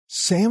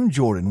Sam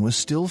Jordan was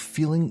still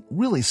feeling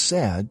really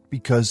sad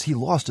because he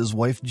lost his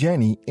wife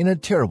Jenny in a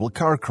terrible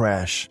car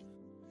crash.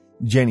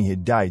 Jenny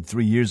had died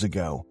 3 years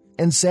ago,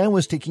 and Sam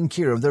was taking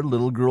care of their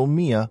little girl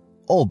Mia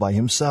all by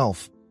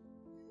himself.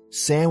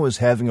 Sam was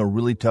having a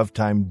really tough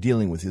time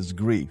dealing with his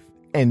grief,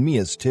 and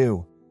Mia's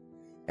too.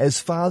 As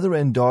father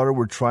and daughter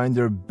were trying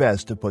their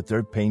best to put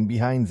their pain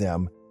behind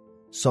them,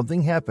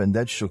 something happened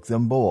that shook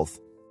them both.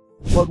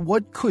 But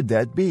what could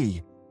that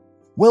be?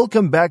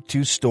 Welcome back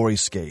to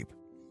StoryScape.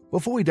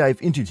 Before we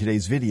dive into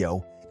today's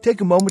video, take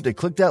a moment to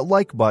click that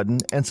like button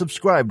and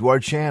subscribe to our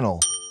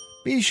channel.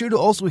 Be sure to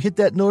also hit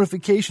that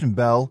notification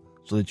bell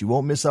so that you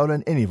won't miss out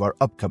on any of our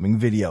upcoming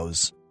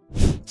videos.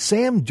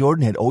 Sam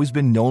Jordan had always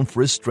been known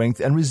for his strength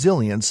and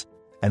resilience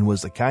and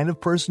was the kind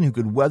of person who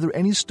could weather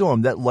any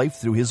storm that life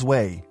threw his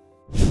way.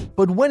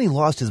 But when he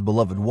lost his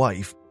beloved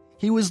wife,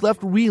 he was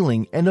left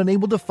reeling and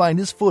unable to find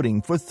his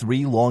footing for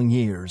 3 long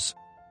years.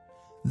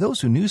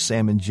 Those who knew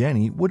Sam and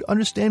Jenny would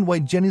understand why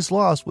Jenny's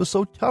loss was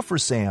so tough for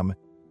Sam.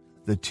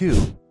 The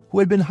two, who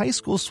had been high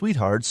school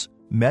sweethearts,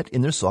 met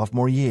in their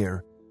sophomore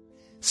year.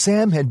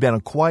 Sam had been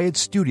a quiet,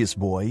 studious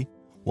boy,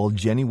 while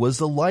Jenny was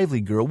the lively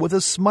girl with a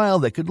smile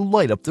that could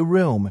light up the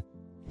room.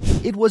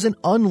 It was an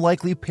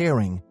unlikely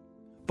pairing,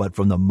 but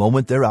from the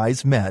moment their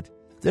eyes met,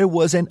 there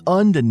was an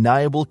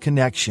undeniable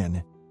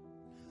connection.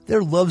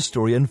 Their love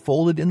story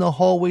unfolded in the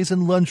hallways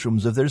and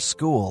lunchrooms of their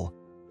school.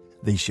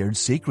 They shared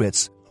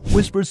secrets,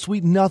 whispered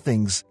sweet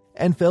nothings,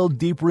 and fell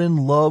deeper in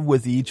love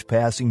with each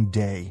passing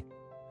day.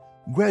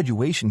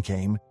 Graduation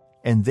came,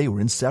 and they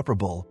were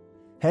inseparable,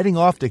 heading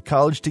off to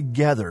college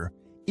together,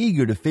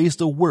 eager to face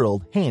the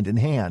world hand in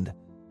hand.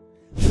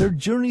 Their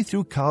journey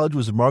through college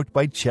was marked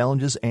by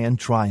challenges and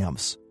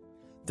triumphs.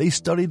 They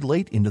studied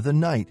late into the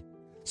night,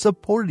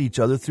 supported each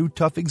other through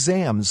tough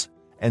exams,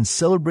 and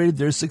celebrated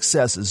their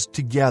successes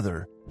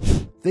together.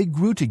 They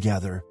grew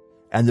together,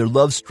 and their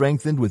love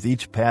strengthened with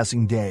each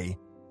passing day.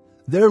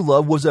 Their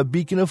love was a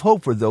beacon of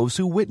hope for those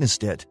who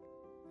witnessed it.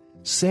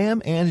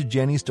 Sam and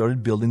Jenny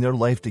started building their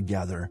life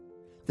together.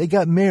 They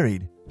got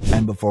married,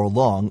 and before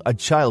long, a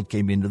child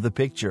came into the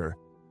picture.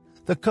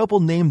 The couple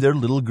named their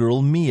little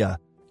girl Mia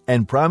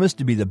and promised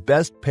to be the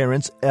best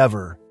parents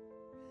ever.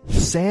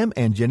 Sam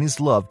and Jenny's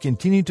love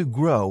continued to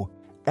grow,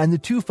 and the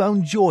two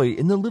found joy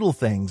in the little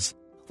things,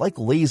 like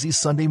lazy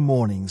Sunday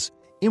mornings,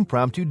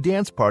 impromptu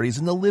dance parties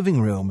in the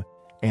living room,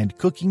 and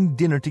cooking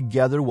dinner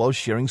together while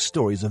sharing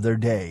stories of their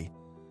day.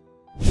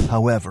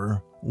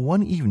 However,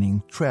 one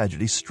evening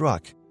tragedy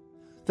struck.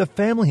 The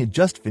family had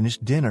just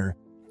finished dinner,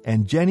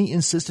 and Jenny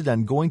insisted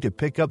on going to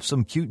pick up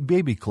some cute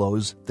baby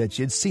clothes that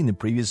she had seen the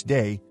previous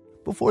day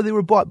before they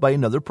were bought by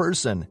another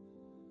person.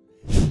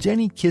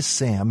 Jenny kissed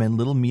Sam and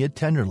little Mia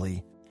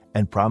tenderly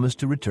and promised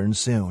to return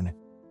soon.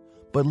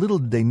 But little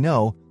did they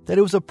know that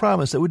it was a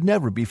promise that would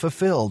never be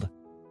fulfilled.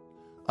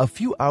 A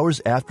few hours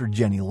after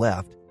Jenny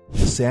left,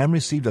 Sam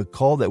received a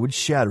call that would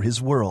shatter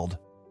his world.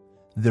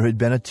 There had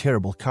been a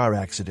terrible car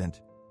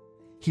accident.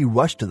 He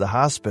rushed to the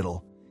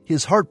hospital,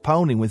 his heart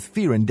pounding with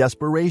fear and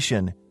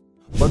desperation.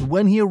 But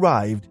when he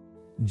arrived,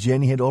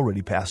 Jenny had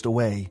already passed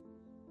away.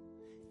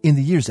 In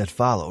the years that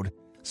followed,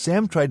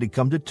 Sam tried to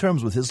come to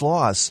terms with his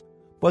loss,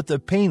 but the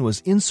pain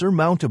was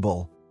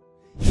insurmountable.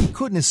 He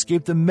couldn't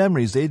escape the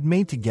memories they had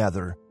made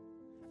together.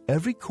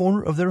 Every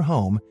corner of their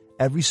home,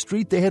 every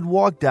street they had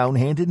walked down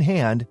hand in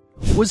hand,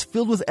 was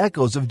filled with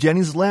echoes of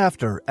Jenny's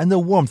laughter and the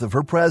warmth of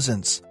her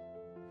presence.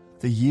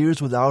 The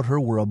years without her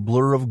were a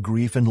blur of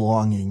grief and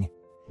longing.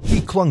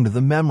 He clung to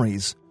the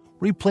memories,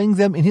 replaying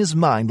them in his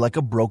mind like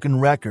a broken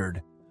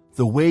record.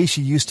 The way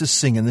she used to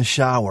sing in the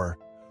shower,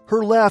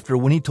 her laughter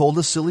when he told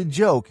a silly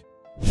joke,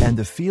 and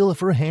the feel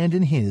of her hand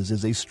in his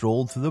as they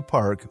strolled through the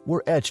park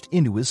were etched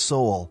into his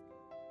soul.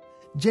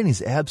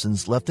 Jenny's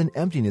absence left an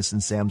emptiness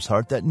in Sam's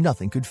heart that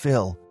nothing could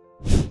fill.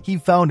 He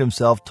found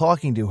himself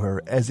talking to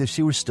her as if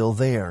she were still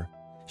there,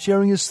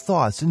 sharing his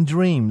thoughts and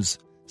dreams,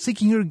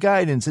 seeking her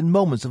guidance in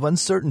moments of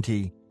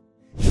uncertainty.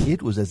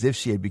 It was as if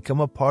she had become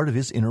a part of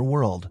his inner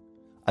world,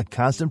 a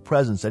constant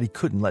presence that he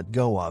couldn't let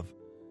go of.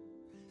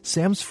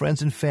 Sam's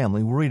friends and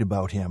family worried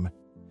about him.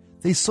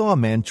 They saw a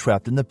man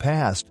trapped in the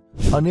past,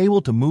 unable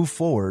to move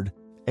forward,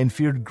 and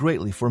feared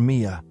greatly for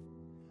Mia.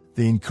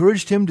 They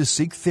encouraged him to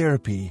seek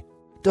therapy,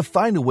 to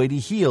find a way to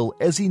heal,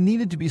 as he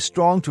needed to be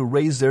strong to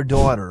raise their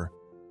daughter.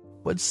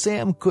 But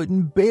Sam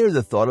couldn't bear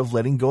the thought of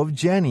letting go of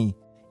Jenny,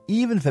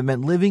 even if it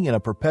meant living in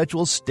a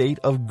perpetual state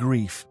of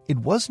grief. It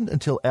wasn't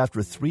until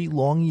after 3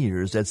 long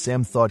years that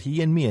Sam thought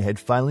he and Mia had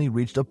finally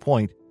reached a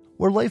point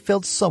where life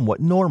felt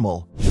somewhat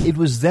normal. It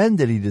was then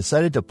that he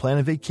decided to plan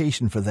a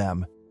vacation for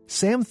them.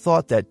 Sam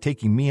thought that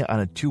taking Mia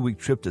on a 2-week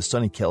trip to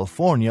sunny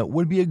California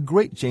would be a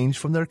great change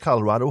from their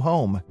Colorado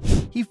home.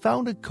 He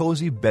found a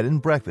cozy bed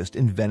and breakfast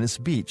in Venice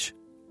Beach,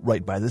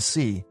 right by the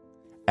sea,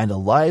 and a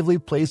lively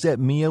place that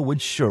Mia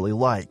would surely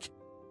like.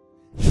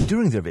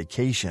 During their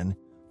vacation,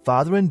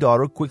 father and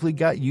daughter quickly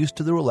got used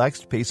to the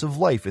relaxed pace of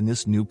life in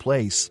this new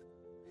place.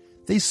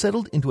 They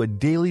settled into a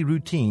daily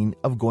routine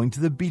of going to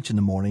the beach in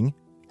the morning,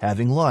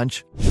 having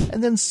lunch,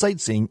 and then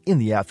sightseeing in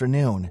the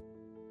afternoon.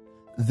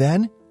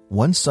 Then,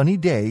 one sunny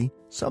day,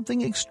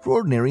 something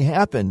extraordinary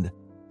happened.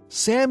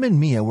 Sam and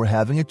Mia were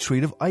having a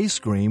treat of ice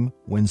cream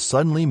when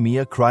suddenly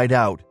Mia cried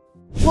out,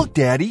 "Look,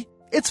 Daddy,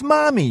 it's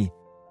Mommy!"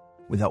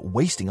 Without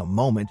wasting a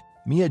moment,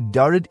 Mia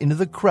darted into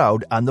the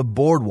crowd on the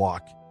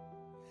boardwalk.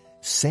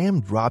 Sam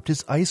dropped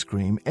his ice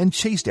cream and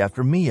chased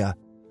after Mia,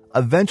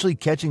 eventually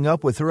catching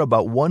up with her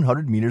about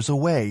 100 meters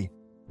away.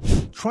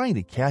 Trying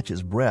to catch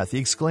his breath, he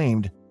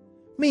exclaimed,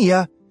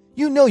 "Mia,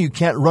 you know you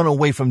can't run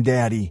away from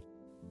Daddy."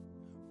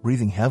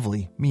 Breathing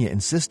heavily, Mia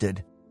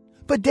insisted,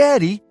 "But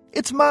Daddy,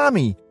 it's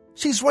Mommy.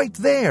 She's right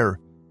there."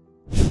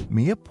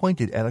 Mia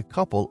pointed at a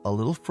couple a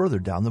little further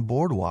down the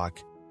boardwalk,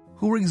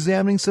 who were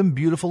examining some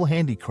beautiful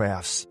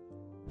handicrafts.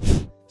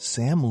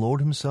 Sam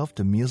lowered himself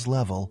to Mia's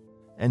level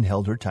and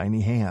held her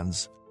tiny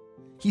hands.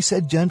 He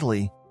said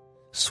gently,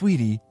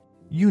 "Sweetie,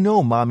 you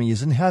know Mommy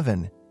is in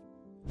heaven."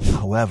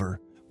 However,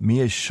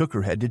 Mia shook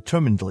her head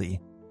determinedly.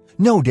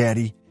 "No,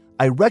 Daddy,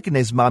 I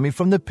recognize Mommy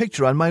from the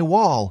picture on my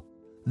wall.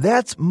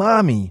 That's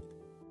Mommy."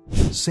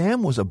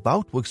 Sam was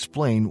about to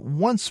explain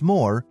once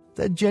more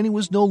that Jenny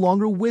was no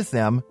longer with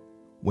them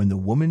when the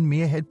woman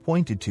Mia had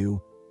pointed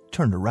to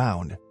turned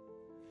around.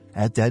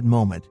 At that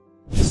moment,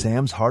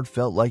 Sam's heart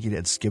felt like it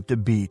had skipped a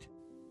beat.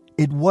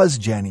 It was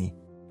Jenny,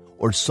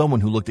 or someone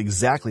who looked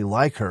exactly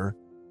like her.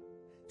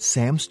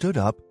 Sam stood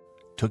up,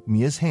 took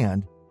Mia's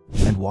hand,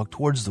 and walked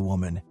towards the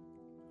woman.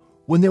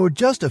 When they were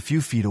just a few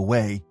feet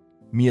away,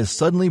 Mia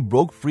suddenly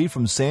broke free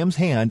from Sam's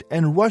hand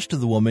and rushed to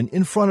the woman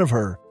in front of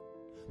her.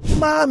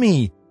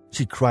 "Mommy!"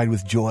 she cried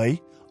with joy.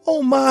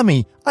 "Oh,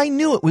 Mommy, I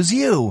knew it was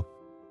you!"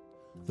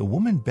 The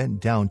woman bent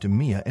down to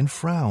Mia and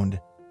frowned,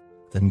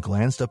 then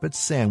glanced up at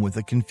Sam with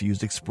a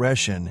confused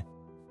expression.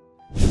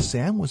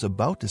 Sam was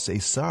about to say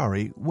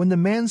sorry when the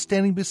man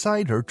standing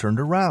beside her turned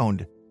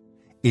around.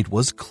 It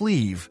was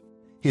Cleve,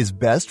 his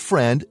best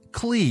friend,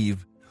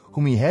 Cleve,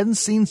 whom he hadn't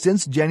seen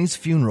since Jenny's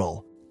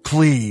funeral.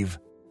 "Cleve,"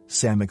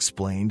 Sam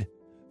explained.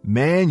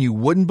 "Man, you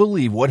wouldn't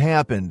believe what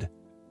happened."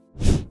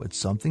 But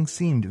something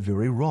seemed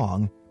very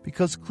wrong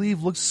because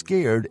Cleve looked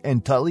scared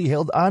and tightly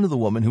held onto the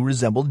woman who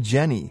resembled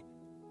Jenny.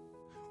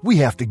 "We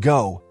have to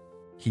go,"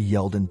 he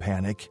yelled in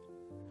panic.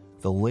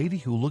 The lady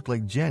who looked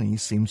like Jenny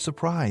seemed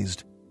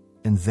surprised.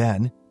 And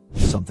then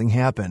something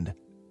happened.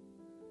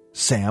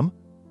 "Sam,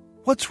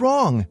 what's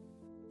wrong?"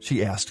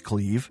 she asked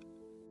Cleve.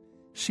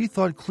 She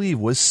thought Cleve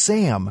was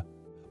Sam,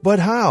 but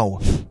how?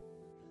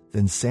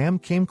 Then Sam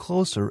came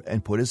closer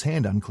and put his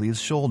hand on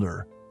Cleve's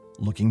shoulder,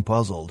 looking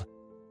puzzled.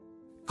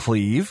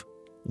 "Cleve,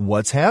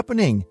 what's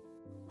happening?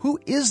 Who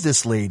is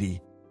this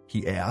lady?"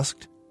 he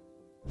asked.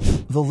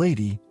 The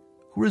lady,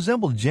 who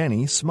resembled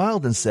Jenny,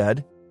 smiled and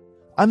said,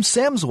 "I'm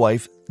Sam's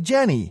wife,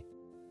 Jenny."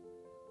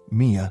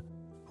 Mia,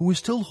 who was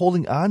still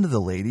holding on to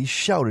the lady,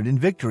 shouted in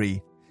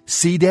victory,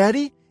 "See,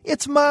 Daddy,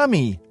 it's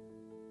Mommy."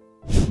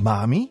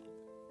 "Mommy?"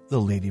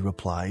 the lady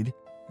replied,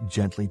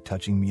 gently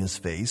touching Mia's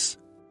face.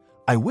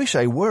 "I wish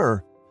I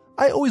were.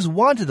 I always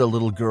wanted a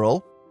little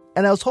girl,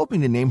 and I was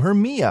hoping to name her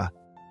Mia."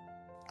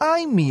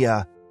 "I'm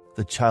Mia,"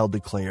 the child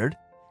declared,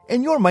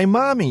 "and you're my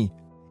mommy,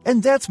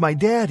 and that's my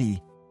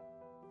daddy."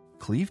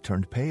 Cleve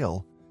turned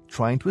pale,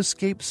 trying to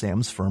escape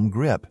Sam's firm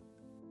grip.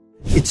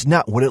 "It's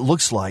not what it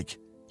looks like,"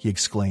 he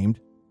exclaimed.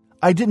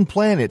 "I didn't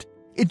plan it.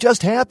 It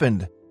just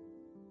happened."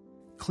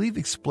 Cleve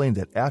explained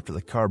that after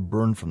the car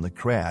burned from the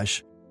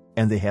crash,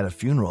 and they had a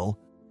funeral,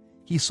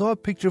 he saw a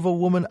picture of a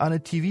woman on a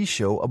TV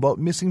show about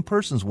missing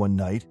persons one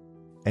night,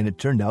 and it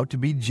turned out to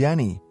be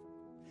Jenny.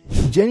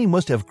 Jenny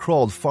must have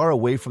crawled far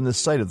away from the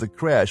site of the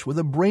crash with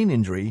a brain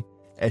injury,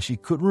 as she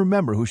couldn't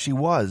remember who she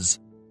was.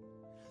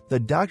 The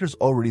doctors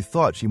already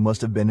thought she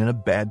must have been in a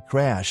bad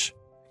crash.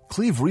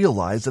 Cleve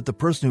realized that the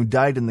person who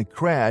died in the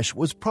crash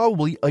was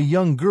probably a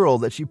young girl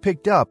that she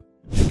picked up,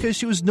 because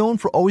she was known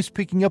for always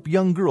picking up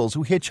young girls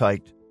who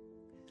hitchhiked.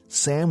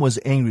 Sam was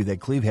angry that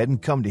Cleve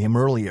hadn't come to him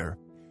earlier,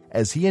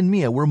 as he and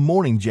Mia were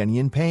mourning Jenny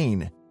in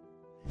pain.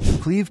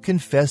 Cleve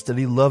confessed that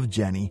he loved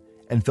Jenny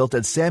and felt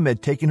that Sam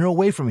had taken her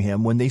away from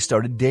him when they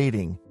started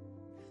dating.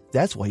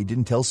 That's why he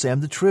didn't tell Sam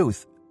the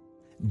truth.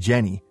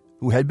 Jenny,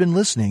 who had been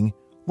listening,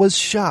 was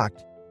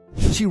shocked.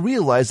 She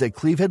realized that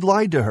Cleve had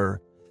lied to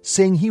her,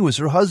 saying he was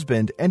her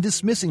husband and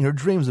dismissing her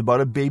dreams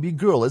about a baby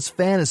girl as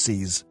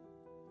fantasies.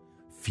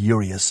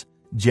 Furious,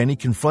 Jenny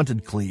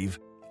confronted Cleve,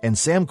 and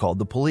Sam called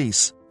the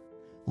police.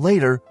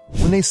 Later,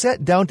 when they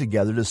sat down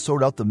together to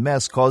sort out the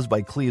mess caused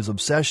by Cleve's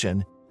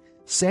obsession,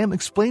 Sam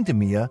explained to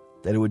Mia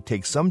that it would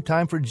take some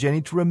time for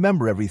Jenny to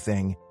remember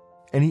everything,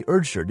 and he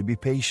urged her to be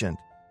patient.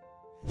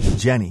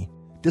 Jenny,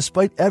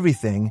 despite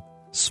everything,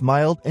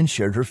 smiled and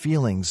shared her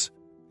feelings.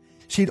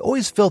 She'd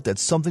always felt that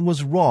something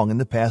was wrong in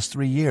the past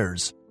 3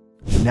 years.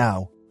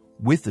 Now,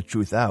 with the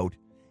truth out,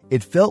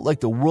 it felt like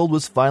the world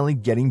was finally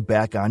getting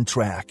back on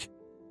track.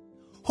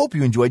 Hope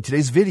you enjoyed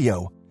today's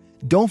video.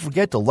 Don't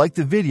forget to like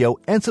the video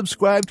and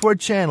subscribe to our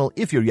channel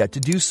if you're yet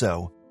to do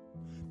so.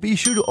 Be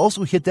sure to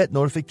also hit that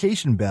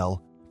notification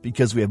bell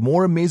because we have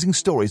more amazing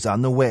stories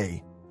on the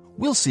way.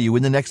 We'll see you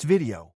in the next video.